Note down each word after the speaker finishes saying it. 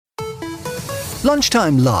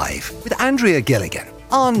Lunchtime Live with Andrea Gilligan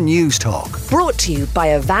on News Talk. Brought to you by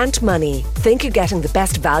Avant Money. Think you're getting the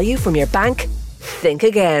best value from your bank? Think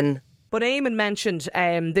again. But Eamon mentioned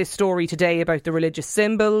this story today about the religious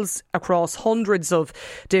symbols across hundreds of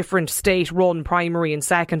different state-run primary and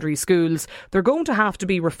secondary schools. They're going to have to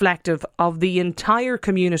be reflective of the entire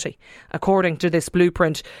community, according to this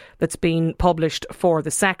blueprint that's been published for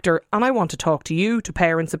the sector. And I want to talk to you, to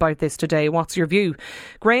parents, about this today. What's your view?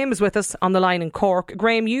 Graham is with us on the line in Cork.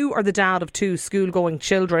 Graham, you are the dad of 2 school-going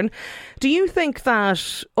children. Do you think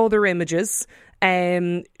that other images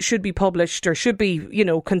should be published or should be,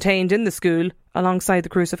 contained in the school alongside the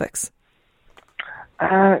crucifix?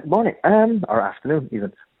 Morning, or afternoon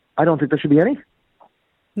even. I don't think there should be any.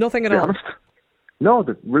 Nothing at to be all? honest. No,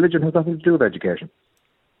 the religion has nothing to do with education.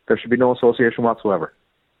 There should be no association whatsoever.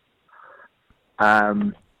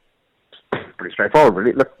 Pretty straightforward,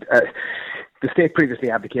 really. Look, the state previously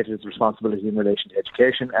abdicated its responsibility in relation to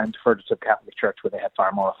education and deferred it to the Catholic Church, where they had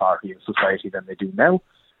far more authority in society than they do now.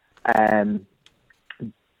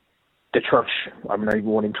 The church, I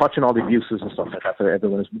won't even touch on all the abuses and stuff like that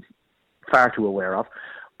everyone is far too aware of,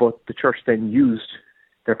 but the church then used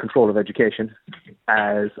their control of education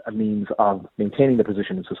as a means of maintaining their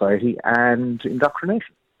position in society and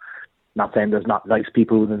indoctrination. Not saying there's not nice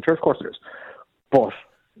people within the church, of course there is, but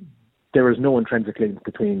there is no intrinsic link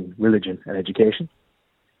between religion and education.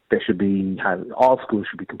 All schools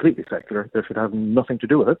should be completely secular. They should have nothing to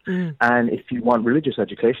do with it. And if you want religious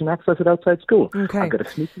education, access it outside school. Okay. I've got a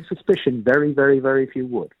sneaky suspicion very, very, very few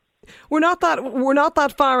would. We're not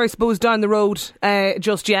that far, I suppose, down the road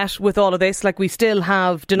just yet with all of this. Like, we still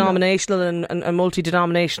have denominational and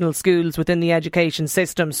multi-denominational schools within the education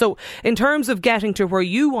system. So in terms of getting to where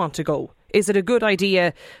you want to go, is it a good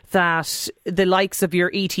idea that the likes of your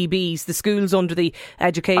ETBs, the schools under the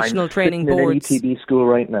educational training boards... I'm sitting in an ETB school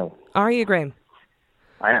right now. Are you, Graham?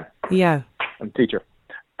 I am. Yeah. I'm a teacher.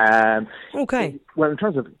 Okay. Well, in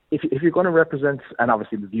terms of, if you're going to represent, and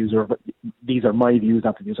obviously these are my views,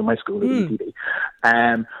 not the views of my school, the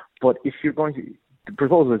ETB. But if you're going to, the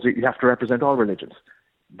proposal is that you have to represent all religions.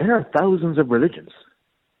 There are thousands of religions.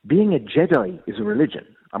 Being a Jedi is a religion.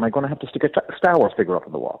 Am I going to have to stick a Star Wars figure up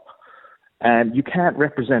on the wall? You can't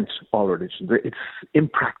represent all religions. It's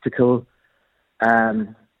impractical. I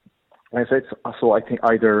think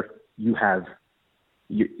either you have,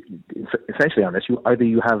 essentially on this, either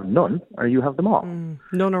you have none or you have them all.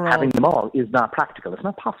 None or all. Having them all is not practical. It's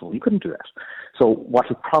not possible. You couldn't do that. So what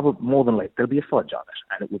will probably, more than likely, there'll be a fudge on it,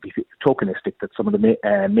 and it will be tokenistic that some of the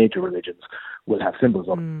major religions will have symbols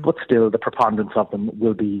of it. But still, the preponderance of them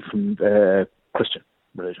will be from Christian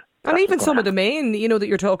religion. And even some of the main, that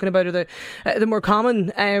you're talking about, are the more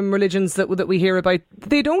common religions that we hear about.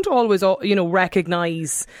 They don't always,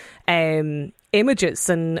 recognise images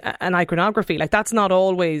and iconography. Like, that's not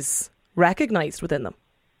always recognised within them.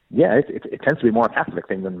 Yeah, it tends to be more a Catholic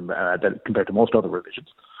thing than compared to most other religions.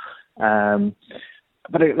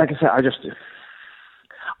 But like I said,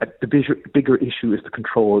 the bigger issue is the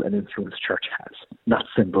control and influence church has, not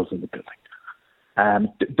symbols in the building. I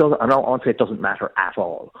won't say it doesn't matter at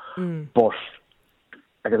all, but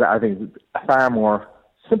like I said, I think a far more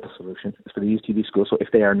simple solution is for the ETB schools. So if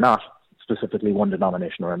they are not specifically one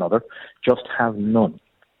denomination or another, just have none.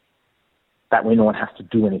 That way no one has to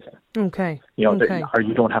do anything. Okay. Or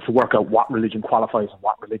you don't have to work out what religion qualifies and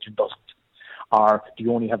what religion doesn't. Or do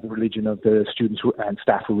you only have the religion of the students and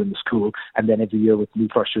staff who are in the school, and then every year with new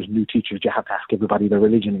first years, new teachers, you have to ask everybody their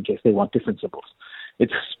religion in case they want different symbols.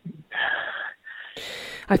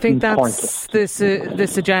 I think that's the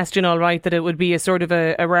suggestion, all right, that it would be a sort of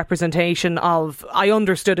a representation of, I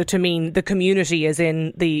understood it to mean the community as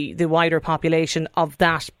in the wider population of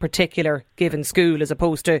that particular given school, as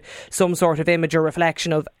opposed to some sort of image or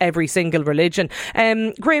reflection of every single religion.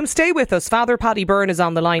 Graham, stay with us. Father Paddy Byrne is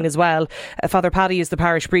on the line as well. Father Paddy is the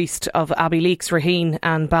parish priest of Abbey Leaks, Raheen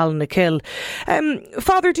and Ballinakil.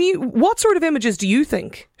 Father, what sort of images do you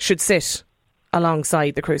think should sit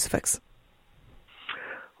alongside the crucifix?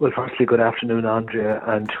 Well, firstly, good afternoon, Andrea,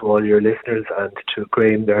 and to all your listeners, and to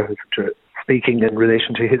Graham there, who's speaking in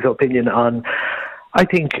relation to his opinion on, I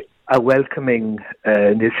think, a welcoming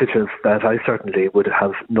initiative that I certainly would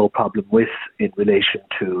have no problem with in relation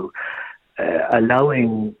to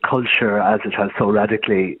allowing culture, as it has so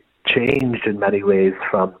radically changed in many ways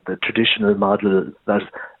from the traditional model that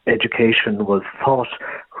education was taught,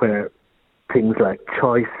 where things like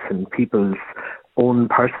choice and people's own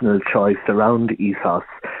personal choice around ethos,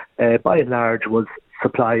 by and large, was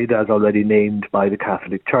supplied, as already named, by the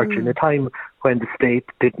Catholic Church in a time when the state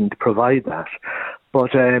didn't provide that.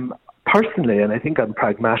 But personally, and I think I'm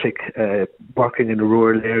pragmatic, working in a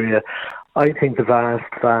rural area, I think the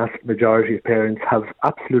vast majority of parents have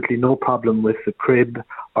absolutely no problem with the crib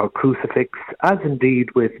or crucifix, as indeed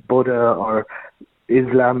with Buddha or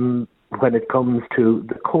Islam, when it comes to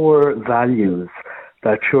the core values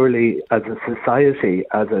that surely as a society,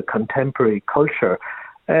 as a contemporary culture,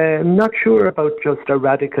 I'm not sure about just a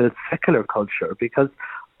radical secular culture, because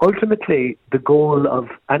ultimately the goal of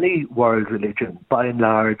any world religion, by and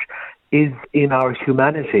large, is in our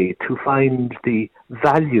humanity to find the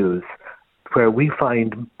values where we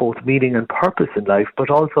find both meaning and purpose in life, but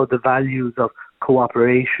also the values of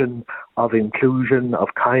cooperation, of inclusion, of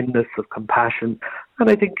kindness, of compassion. And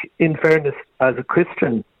I think, in fairness, as a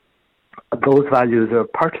Christian, those values are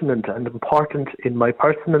pertinent and important in my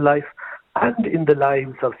personal life and in the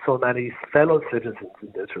lives of so many fellow citizens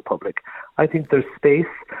in this republic. I think there's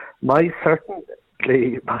space. My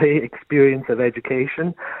experience of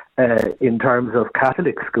education in terms of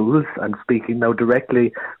Catholic schools, and speaking now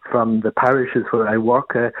directly from the parishes where I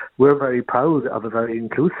work, we're very proud of a very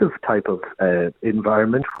inclusive type of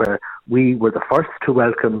environment where we were the first to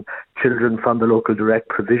welcome children from the local direct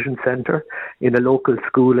provision centre. In a local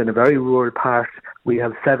school in a very rural part, we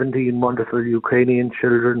have 17 wonderful Ukrainian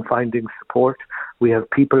children finding support. We have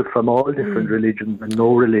people from all different religions and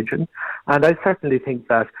no religion. And I certainly think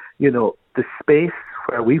that, the space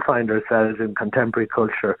where we find ourselves in contemporary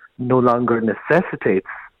culture no longer necessitates,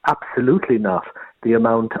 absolutely not, the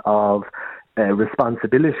amount of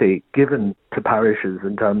responsibility given to parishes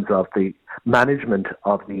in terms of the management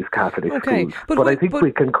of these Catholic schools. But I think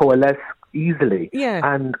we can coalesce easily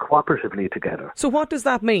and cooperatively together. So what does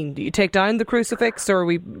that mean? Do you take down the crucifix, or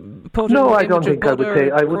we put I don't think I would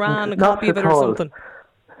say I Quran, wouldn't, a copy of it or something?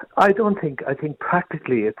 I think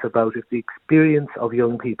practically it's about if the experience of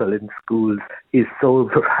young people in schools is so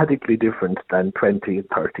radically different than 20 and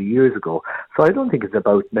 30 years ago. So I don't think it's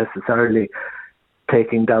about necessarily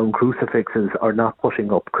taking down crucifixes or not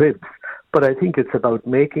putting up cribs. But I think it's about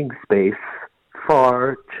making space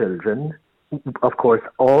for children, of course,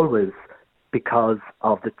 always because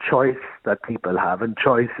of the choice that people have, and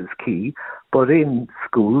choice is key. But in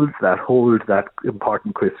schools that hold that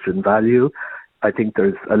important Christian value, I think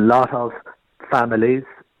there's a lot of families,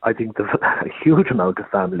 I think there's a huge amount of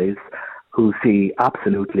families who see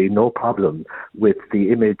absolutely no problem with the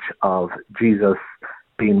image of Jesus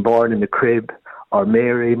being born in a crib, or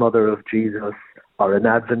Mary, mother of Jesus, or an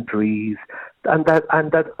Advent wreath, and that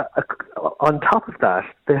on top of that,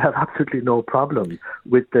 they have absolutely no problem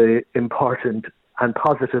with the important and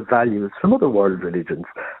positive values from other world religions.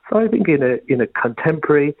 So I think in a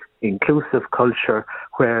contemporary, inclusive culture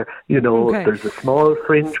where, there's a small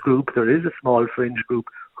fringe group,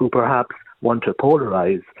 who perhaps want to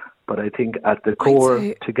polarize, but I think at the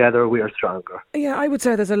core, together we are stronger. Yeah, I would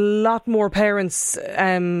say there's a lot more parents,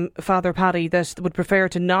 Father Paddy, that would prefer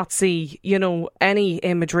to not see, any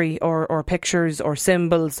imagery or pictures or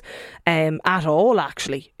symbols at all,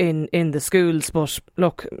 actually, in the schools. But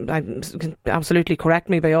look, absolutely correct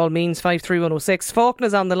me by all means. 53106.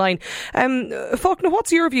 Faulkner's on the line. Faulkner,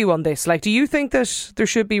 what's your view on this? Like, do you think that there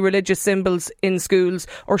should be religious symbols in schools,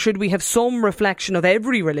 or should we have some reflection of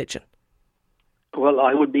every religion? Well,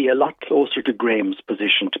 I would be a lot closer to Graham's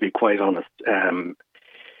position, to be quite honest,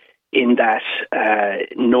 in that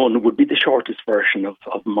none would be the shortest version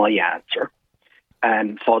of my answer.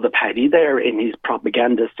 Father Paddy there, in his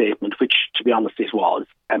propaganda statement, which, to be honest, it was,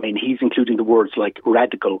 he's including the words like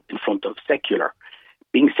radical in front of secular.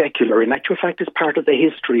 Being secular, in actual fact, is part of the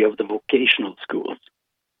history of the vocational schools,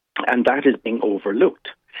 and that is being overlooked.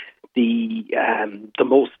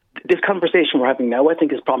 This conversation we're having now, I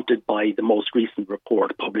think, is prompted by the most recent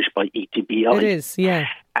report published by ETBI. It is, yeah.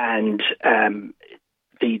 And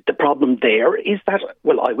the problem there is that,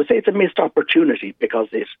 I would say it's a missed opportunity, because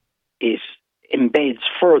it embeds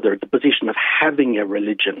further the position of having a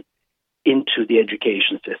religion into the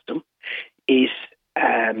education system. It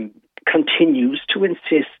continues to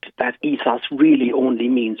insist that ethos really only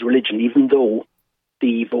means religion, even though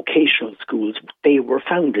the vocational schools, they were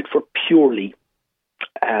founded for purely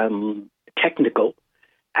technical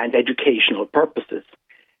and educational purposes.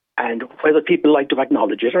 And whether people like to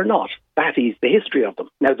acknowledge it or not, that is the history of them.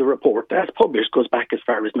 Now, the report, as published, goes back as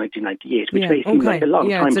far as 1998, which may seem like a long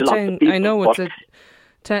time to lots of people. I know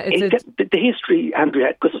The history,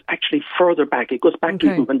 Andrea, goes actually further back. It goes back to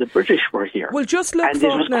even when the British were here. Well, just look, and it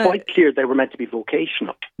was quite clear they were meant to be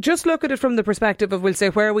vocational. Just look at it from the perspective of, we'll say,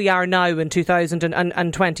 where we are now in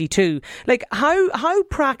 2022. Like, how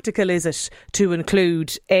practical is it to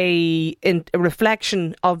include a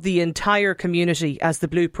reflection of the entire community, as the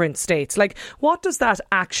blueprint states? Like, what does that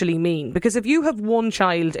actually mean? Because if you have one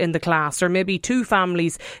child in the class, or maybe two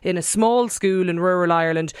families in a small school in rural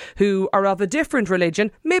Ireland who are of a different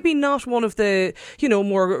religion, maybe not one of the,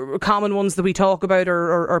 more common ones that we talk about,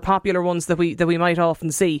 or popular ones that we might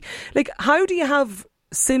often see. Like, how do you have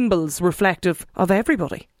symbols reflective of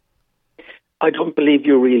everybody? I don't believe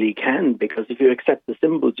you really can, because if you accept the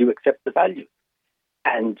symbols, you accept the values.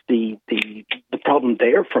 And the problem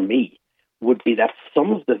there for me would be that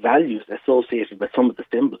some of the values associated with some of the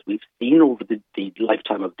symbols, we've seen over the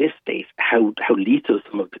lifetime of this state how lethal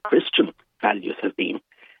some of the Christian values have been.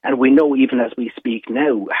 And we know, even as we speak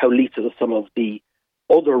now, how lethal some of the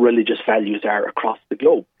other religious values are across the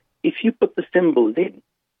globe. If you put the symbols in,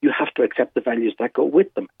 you have to accept the values that go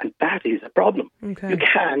with them, and that is a problem. Okay. You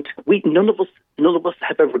can't. None of us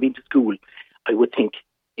have ever been to school, I would think,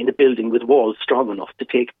 in a building with walls strong enough to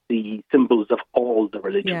take the symbols of all the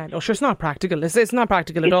religions. Yeah, no, sure, it's not practical. It's not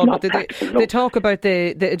practical at all. But they talk about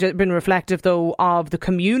being reflective, though, of the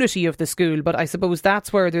community of the school. But I suppose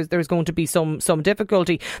that's where there's going to be some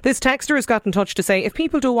difficulty. This texter has got in touch to say, if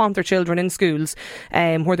people don't want their children in schools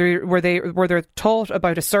where they're taught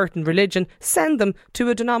about a certain religion, send them to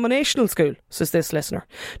a denominational school, says this listener.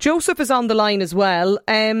 Joseph is on the line as well.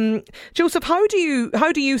 Joseph, how do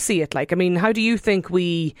you see it? Like, I mean, how do you think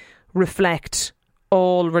we reflect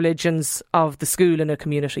all religions of the school in a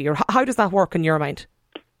community, or how does that work in your mind?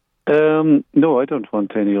 No, I don't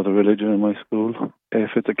want any other religion in my school.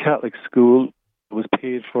 If it's a Catholic school, it was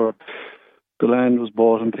paid for, the land was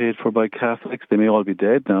bought and paid for by Catholics. They may all be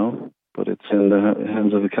dead now, but it's in the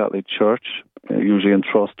hands of the Catholic Church, usually in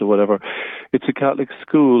trust or whatever. It's a Catholic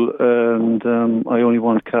school, and I only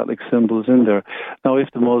want Catholic symbols in there. Now, if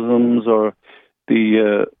the Muslims or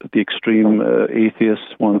the extreme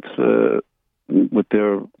atheists want, with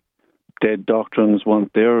their dead doctrines,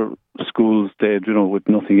 want their schools dead, with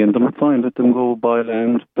nothing in them, fine, let them go buy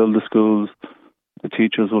land, build the schools. The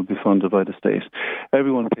teachers will be funded by the state.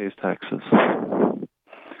 Everyone pays taxes.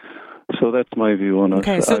 So that's my view on it.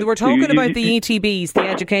 Okay, so we're talking about the ETBs, the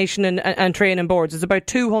Education and Training Boards. There's about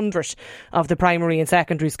 200 of the primary and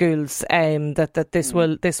secondary schools that this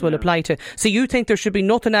will apply to. So you think there should be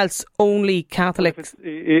nothing else, only Catholic?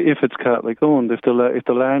 If it's Catholic owned, if the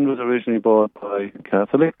land was originally bought by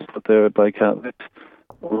Catholics, but they're by Catholics,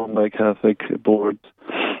 run by Catholic boards,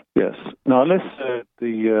 yes. Now, unless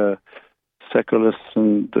the secularists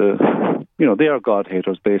and they are God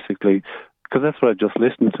haters basically. Because that's what I just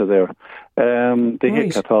listened to there. They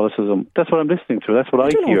hate Catholicism. That's what I'm listening to. That's what I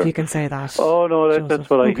hear. I don't know if you can say that. Oh no, that's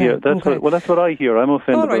what I hear. That's what I hear. I'm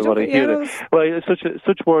offended by what I hear. Well,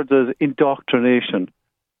 such words as indoctrination.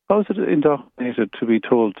 How is it indoctrinated to be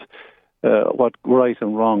told what right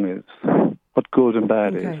and wrong is, what good and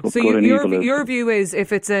bad is, what good and evil is? Your view is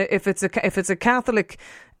if it's a Catholic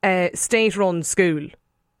state-run school,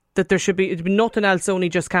 that there should be nothing else, only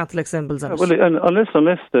just Catholic symbols in it. Well, unless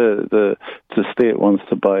the state wants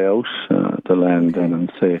to buy out the land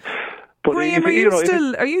and say. But Graham, are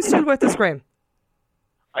you still with us, Graham?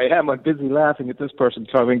 I am. I'm busy laughing at this person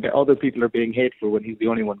telling that other people are being hateful when he's the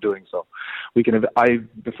only one doing so.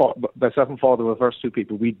 Myself and Father were the first two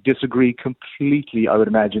people. We disagree completely, I would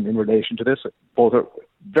imagine, in relation to this. Both are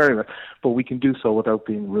very much, but we can do so without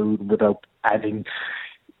being rude, without adding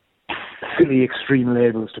silly extreme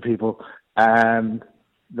labels to people.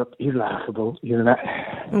 Look, he's laughable.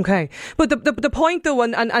 Okay, but the point though,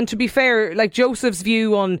 and to be fair, like Joseph's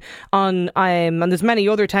view on and there's many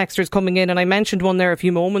other texters coming in, and I mentioned one there a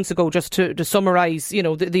few moments ago, just to summarise,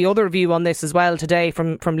 the other view on this as well today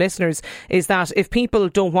from listeners is that if people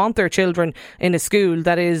don't want their children in a school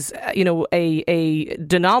that is, a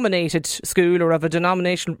denominated school or of a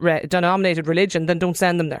denominated religion, then don't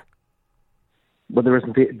send them there. But there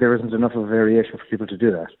isn't enough of a variation for people to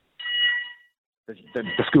do that. The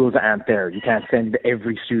schools aren't there. You can't send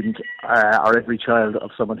every student or every child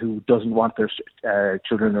of someone who doesn't want their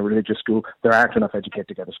children in a religious school. There aren't enough educated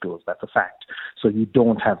together schools. That's a fact. So you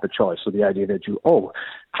don't have the choice. So the idea that you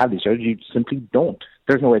have these children, you simply don't.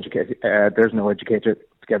 There's no educated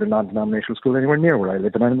together non-denominational school anywhere near where I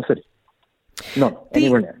live, and I'm in the city. None.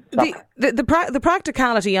 Anywhere near. The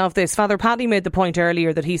practicality of this, Father Paddy made the point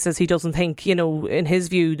earlier that he says he doesn't think, in his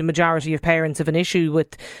view, the majority of parents have an issue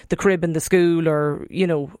with the crib in the school or,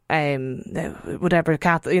 whatever,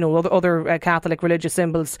 other Catholic religious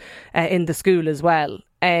symbols in the school as well.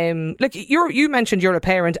 Look, you mentioned you're a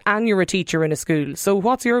parent and you're a teacher in a school. So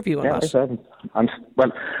what's your view on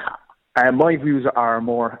that? My views are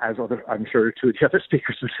more, as I'm sure two of the other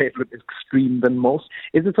speakers will say, extreme than most.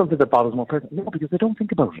 Is it something that bothers more parents? No, because they don't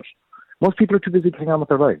think about it. Most people are too busy getting on with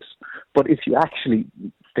their lives. But if you actually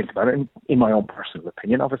think about it, in my own personal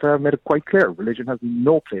opinion, obviously I've made it quite clear, religion has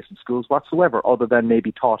no place in schools whatsoever, other than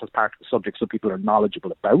maybe taught as part of the subject so people are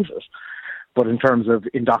knowledgeable about it. But in terms of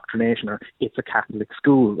indoctrination, or it's a Catholic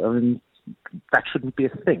school, I mean, that shouldn't be a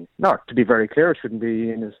thing. No, to be very clear, it shouldn't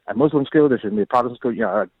be in a Muslim school, there shouldn't be a Protestant school.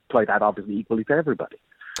 I apply that obviously equally to everybody.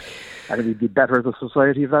 And it would be better as a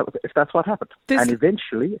society if that's what happened. And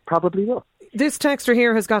eventually, it probably will. This texter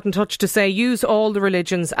here has got in touch to say, use all the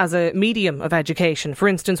religions as a medium of education. For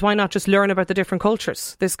instance, why not just learn about the different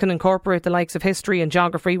cultures? This can incorporate the likes of history and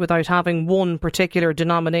geography without having one particular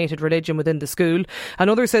denominated religion within the school.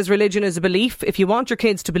 Another says religion is a belief. If you want your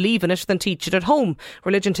kids to believe in it, then teach it at home.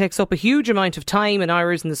 Religion takes up a huge amount of time and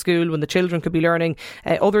hours in the school when the children could be learning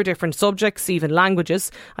other different subjects, even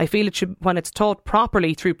languages. I feel it should, when it's taught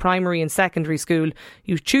properly through primary and secondary school,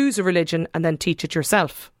 you choose a religion and then teach it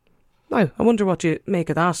yourself. Now, I wonder what you make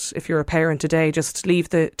of that if you're a parent today. Just leave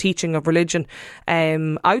the teaching of religion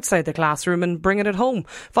outside the classroom and bring it at home.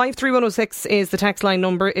 53106 is the text line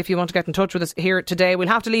number if you want to get in touch with us here today. We'll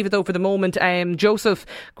have to leave it though for the moment. Joseph,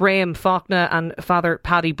 Graham Faulkner and Father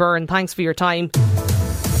Paddy Byrne, thanks for your time.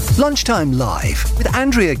 Lunchtime Live with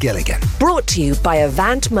Andrea Gilligan. Brought to you by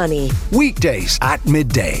Avant Money. Weekdays at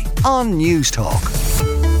midday on News Talk.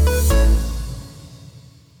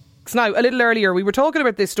 Now, a little earlier, we were talking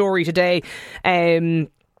about this story today, that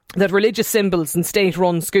religious symbols in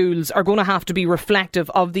state-run schools are going to have to be reflective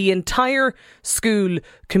of the entire school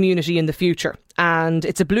community in the future. And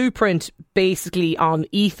it's a blueprint basically on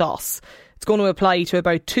ethos. It's going to apply to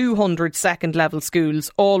about 200 second-level schools,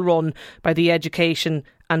 all run by the Education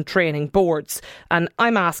and Training Boards. And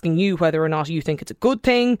I'm asking you whether or not you think it's a good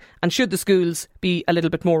thing, and should the schools be a little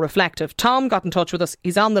bit more reflective. Tom got in touch with us.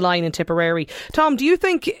 He's on the line in Tipperary. Tom, do you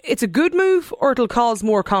think it's a good move or it'll cause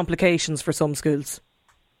more complications for some schools?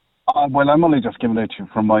 Well, I'm only just giving it to you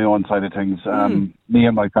from my own side of things. Me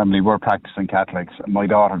and my family, we're practicing Catholics. My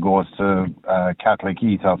daughter goes to Catholic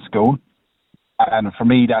ethos school. And for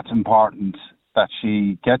me, that's important that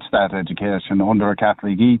she gets that education under a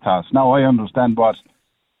Catholic ethos. Now, I understand what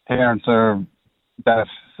parents are that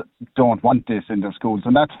don't want this in their schools,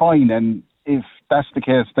 and that's fine. And if that's the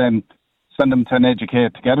case, then send them to an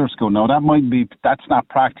Educate Together school. Now, that's not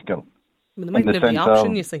practical. Well, they mightn't have the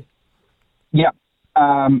option, you see. Yeah.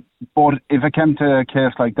 But if it came to a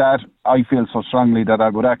case like that, I feel so strongly that I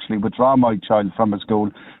would actually withdraw my child from a school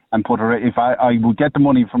and put her, if I would get the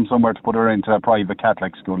money from somewhere to put her into a private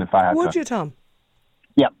Catholic school if I had to. Would you, Tom?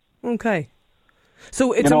 Yeah. Okay.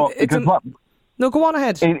 So no, go on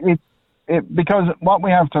ahead. Because what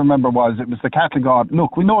we have to remember was it was the Catholic God.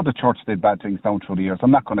 Look, we know the church did bad things down through the years.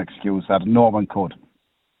 I'm not going to excuse that. No one could.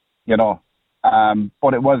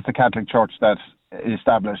 But it was the Catholic Church that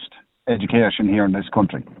established education here in this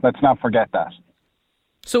country. Let's not forget that.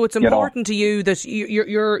 So it's important to you that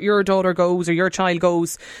your daughter goes, or your child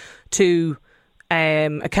goes to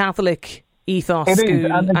a Catholic ethos school. It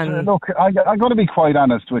is, and look, I'm going to be quite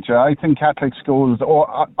honest with you. I think Catholic schools,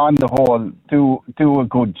 on the whole, do a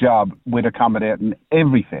good job with accommodating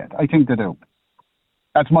every faith. I think they do.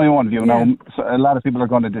 That's my own view. Yeah. Now, so a lot of people are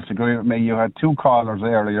going to disagree with me. You had two callers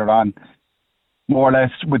earlier on, more or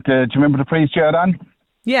less, do you remember the priest you had on?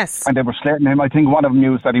 Yes. And they were slating him. I think one of them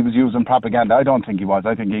used that he was using propaganda. I don't think he was.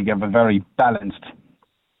 I think he gave a very balanced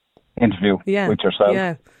interview with yourself.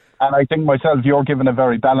 Yeah. And I think myself, you're giving a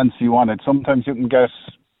very balanced view on it. Sometimes you can get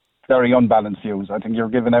very unbalanced views. I think you're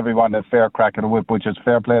giving everyone a fair crack at a whip, which is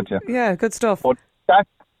fair play to you. Yeah, good stuff. But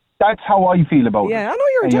that's how I feel about it. Yeah, I know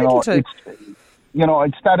you're entitled to.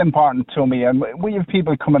 It's that important to me. And we have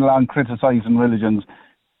people coming along criticising religions.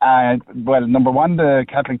 Well, number one, the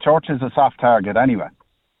Catholic Church is a soft target anyway.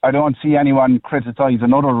 I don't see anyone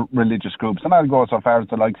criticising other religious groups, and I'll go so far as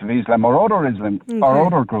the likes of Islam or other or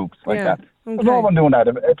other groups like that. Okay. There's no one doing that.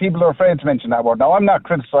 People are afraid to mention that word. Now, I'm not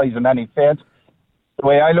criticising any faith. The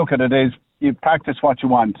way I look at it is, you practice what you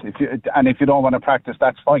want, if you don't want to practice,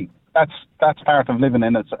 that's fine. That's part of living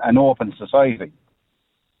in an open society.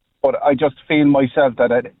 But I just feel myself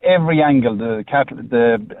that at every angle,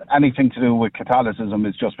 anything to do with Catholicism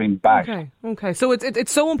is just being bashed. Okay. So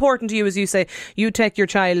it's so important to you, as you say, you take your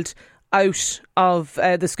child out of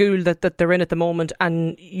the school that they're in at the moment,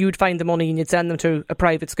 and you'd find the money and you'd send them to a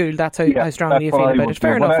private school. That's how strongly you feel about it.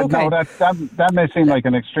 Fair enough. Okay. No, that may seem like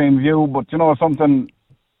an extreme view, but you know something.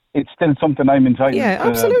 It's still something I'm entitled to. Yeah,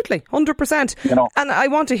 absolutely, 100%. You know. And I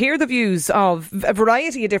want to hear the views of a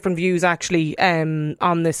variety of different views actually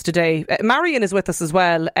on this today. Marion is with us as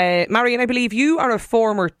well. Marion, I believe you are a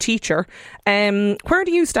former teacher. Where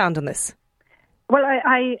do you stand on this? Well,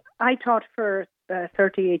 I taught for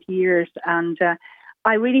 38 years, and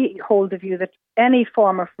I really hold the view that any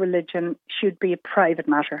form of religion should be a private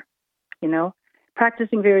matter. You know,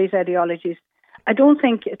 practicing various ideologies, I don't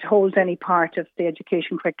think it holds any part of the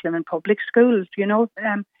education curriculum in public schools. You know,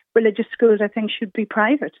 religious schools, I think, should be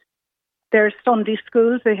private. There's Sunday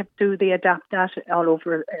schools; they adapt that all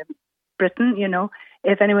over Britain. You know,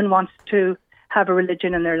 if anyone wants to have a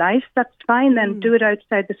religion in their life, that's fine. Then do it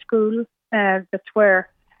outside the school. That's where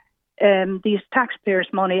these taxpayers'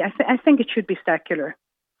 money. I think it should be secular.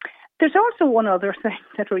 There's also one other thing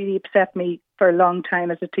that really upset me for a long time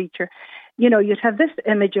as a teacher. You know, you'd have this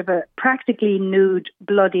image of a practically nude,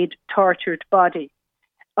 bloodied, tortured body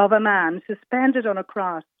of a man suspended on a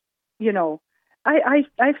cross. You know, I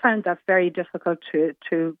found that very difficult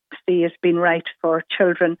to see as being right for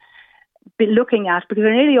children be looking at, because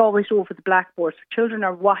they're nearly always over the blackboard. So children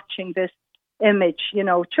are watching this image, you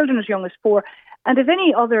know, children as young as 4. And if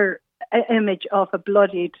any other image of a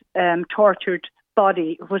bloodied, tortured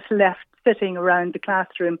body was left sitting around the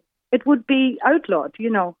classroom, it would be outlawed, you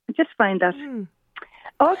know. I just find that.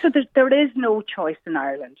 Also, there is no choice in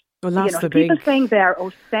Ireland. Well, that's the people big... saying there,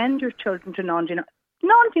 send your children to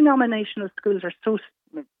non-denominational schools are so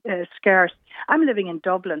scarce. I'm living in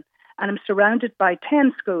Dublin, and I'm surrounded by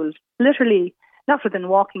 10 schools, literally not within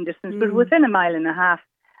walking distance, but within a mile and a half.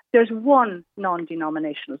 There's one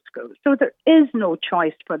non-denominational school. So there is no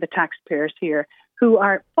choice for the taxpayers here, who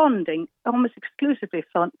are funding, almost exclusively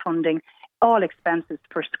funding, all expenses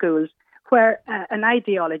for schools, where an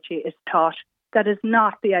ideology is taught that is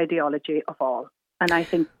not the ideology of all. And I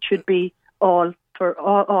think should be all for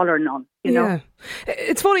all or none. You know,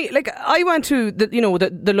 it's funny. Like, I went to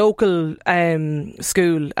the local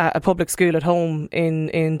school, a public school at home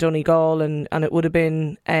in Donegal, and it would have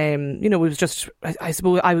been it was just, I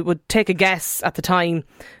suppose I would take a guess at the time,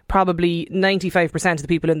 probably 95% of the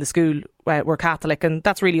people in the school were Catholic, and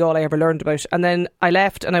that's really all I ever learned about. And then I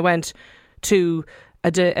left and I went to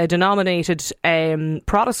a denominated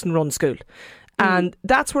Protestant run school, and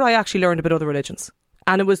that's where I actually learned about other religions.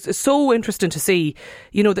 And it was so interesting to see,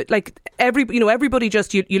 you know, that like everybody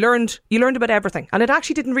just you learned about everything, and it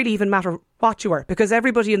actually didn't really even matter what you were, because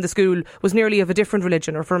everybody in the school was nearly of a different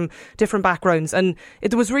religion or from different backgrounds, and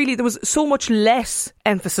there was so much less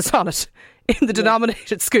emphasis on it in the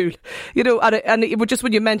denominated school, you know. And it was just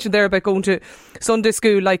when you mentioned there about going to Sunday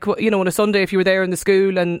school, like, you know, on a Sunday if you were there in the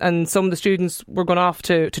school and some of the students were going off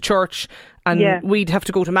to church, and we'd have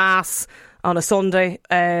to go to mass on a Sunday.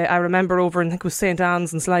 I remember over, I think it was St.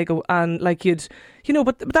 Anne's in Sligo, and like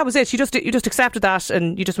but that was it. You just accepted that,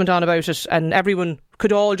 and you just went on about it, and everyone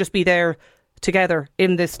could all just be there together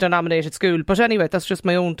in this denominated school. But anyway, that's just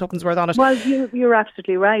my own tuppence worth on it. Well, you're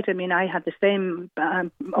absolutely right. I mean, I had the same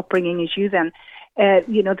upbringing as you then.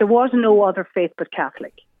 There was no other faith but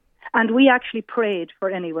Catholic. And we actually prayed for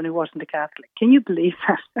anyone who wasn't a Catholic. Can you believe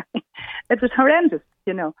that? It was horrendous,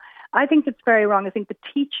 you know. I think it's very wrong. I think the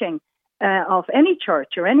teaching of any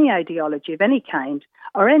church or any ideology of any kind,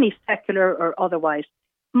 or any secular or otherwise,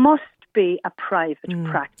 must be a private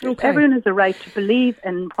practice. Okay. Everyone has the right to believe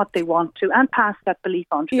in what they want to and pass that belief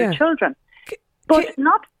on to their children. But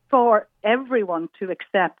not for everyone to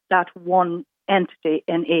accept that one entity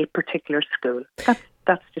in a particular school.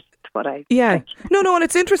 That's just what I think. No, and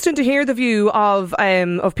it's interesting to hear the view of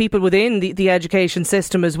people within the education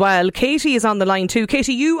system as well. Katie is on the line too.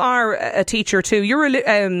 Katie, you are a teacher too. You're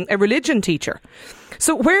a religion teacher.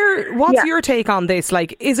 So what's your take on this?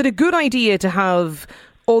 Like, is it a good idea to have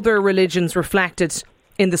other religions reflected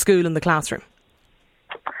in the school and the classroom?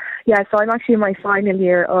 Yeah, so I'm actually in my final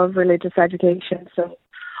year of religious education, so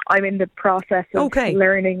I'm in the process of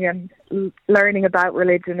learning about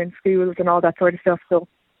religion in schools and all that sort of stuff. So,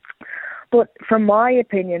 but from my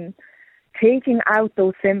opinion, taking out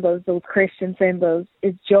those symbols, those Christian symbols,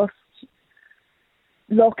 is just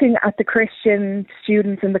looking at the Christian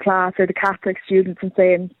students in the class or the Catholic students and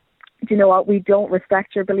saying, do you know what, we don't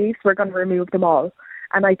respect your beliefs, we're going to remove them all.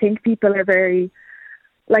 And I think people are very,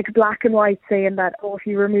 like, black and white, saying that, if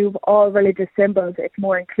you remove all religious symbols, it's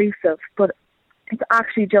more inclusive. But it's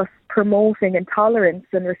actually just promoting intolerance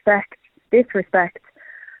and disrespect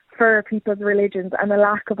for people's religions, and a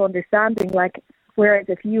lack of understanding. Like, whereas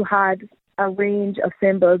if you had a range of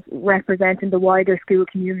symbols representing the wider school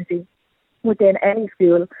community within any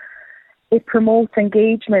school, it promotes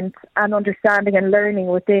engagement and understanding and learning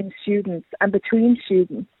within students and between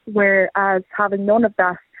students, whereas having none of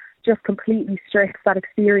that just completely strips that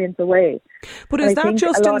experience away. But is that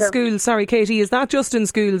just in schools, sorry Katie, is that just in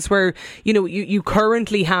schools where, you know, you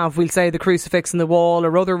currently have, we'll say, the crucifix on the wall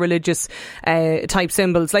or other religious type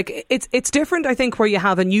symbols? Like, it's different, I think, where you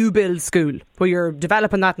have a new build school, where you're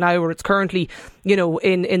developing that now, or it's currently, you know,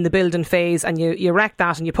 in the building phase, and you erect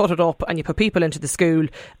that and you put it up and you put people into the school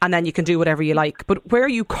and then you can do whatever you like. But where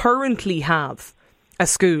you currently have a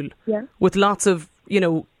school with lots of, you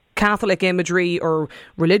know, Catholic imagery or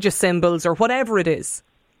religious symbols or whatever it is,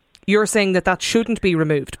 you're saying that shouldn't be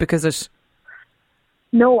removed because it...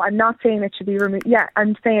 No, I'm not saying it should be removed. Yeah,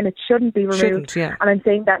 I'm saying it shouldn't be removed. And I'm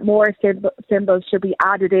saying that more symbols should be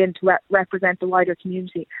added in to represent the wider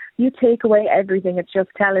community. You take away everything, it's just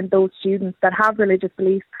telling those students that have religious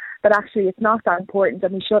beliefs that actually it's not that important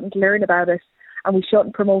and we shouldn't learn about it and we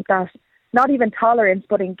shouldn't promote that. Not even tolerance,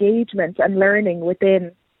 but engagement and learning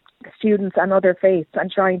within students and other faiths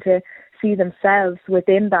and trying to see themselves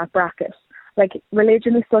within that bracket. Like,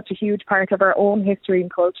 religion is such a huge part of our own history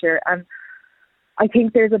and culture, and I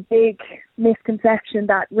think there's a big misconception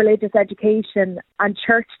that religious education and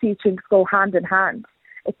church teachings go hand in hand.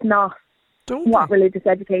 It's not what religious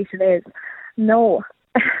education is. No.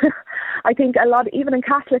 I think a lot, even in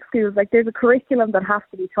Catholic schools, like, there's a curriculum that has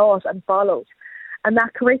to be taught and followed, and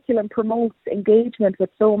that curriculum promotes engagement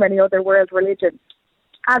with so many other world religions,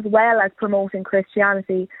 as well as promoting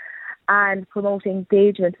Christianity and promoting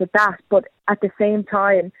engagement with that. But at the same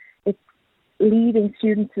time, it's leading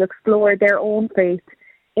students to explore their own faith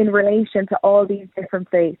in relation to all these different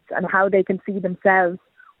faiths and how they can see themselves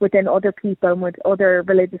within other people and with other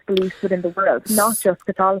religious beliefs within the world, not just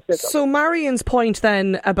Catholicism. So Marion's point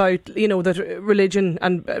then about, you know, that religion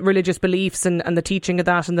and religious beliefs and the teaching of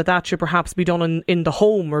that, and that should perhaps be done in the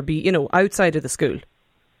home or be, you know, outside of the school.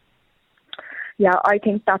 Yeah, I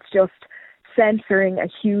think that's just censoring a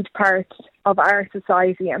huge part of our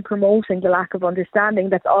society and promoting the lack of understanding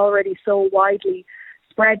that's already so widely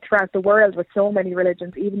spread throughout the world with so many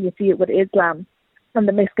religions. Even you see it with Islam and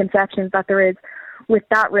the misconceptions that there is with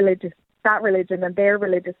that religion and their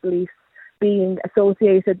religious beliefs being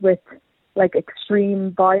associated with, like,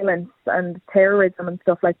 extreme violence and terrorism and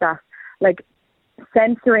stuff like that. Like,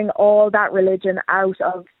 censoring all that religion out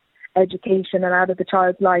of education and out of the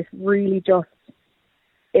child's life really just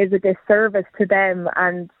is a disservice to them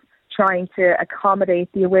and trying to accommodate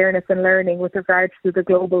the awareness and learning with regards to the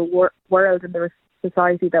global world and the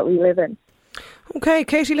society that we live in. Okay,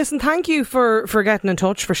 Katie, listen, thank you for getting in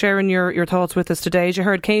touch, for sharing your thoughts with us today. As you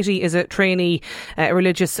heard, Katie is a trainee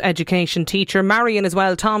religious education teacher. Marion as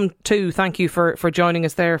well. Tom too, thank you for joining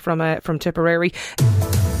us there from Tipperary.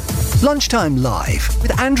 Lunchtime Live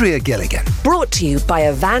with Andrea Gilligan. Brought to you by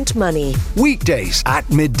Avant Money. Weekdays at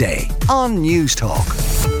midday on News Talk.